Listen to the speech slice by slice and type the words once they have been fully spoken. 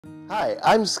Hi,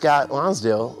 I'm Scott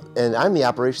Lonsdale, and I'm the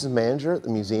Operations Manager at the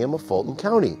Museum of Fulton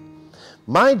County.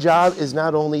 My job is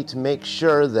not only to make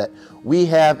sure that we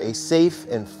have a safe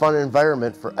and fun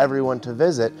environment for everyone to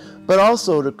visit, but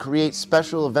also to create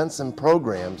special events and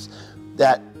programs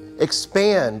that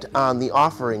expand on the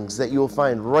offerings that you'll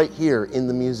find right here in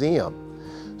the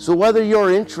museum. So whether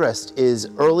your interest is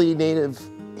early Native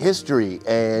history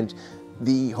and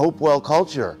the Hopewell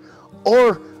culture,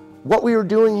 or what we were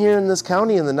doing here in this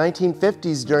county in the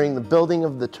 1950s during the building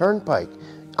of the turnpike,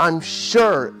 I'm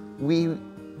sure we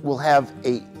will have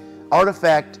an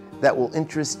artifact that will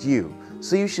interest you.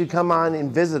 So you should come on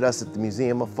and visit us at the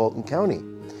Museum of Fulton County.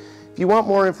 If you want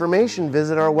more information,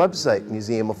 visit our website,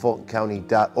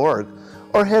 museumofFultonCounty.org,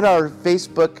 or hit our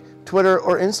Facebook, Twitter,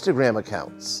 or Instagram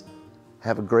accounts.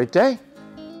 Have a great day.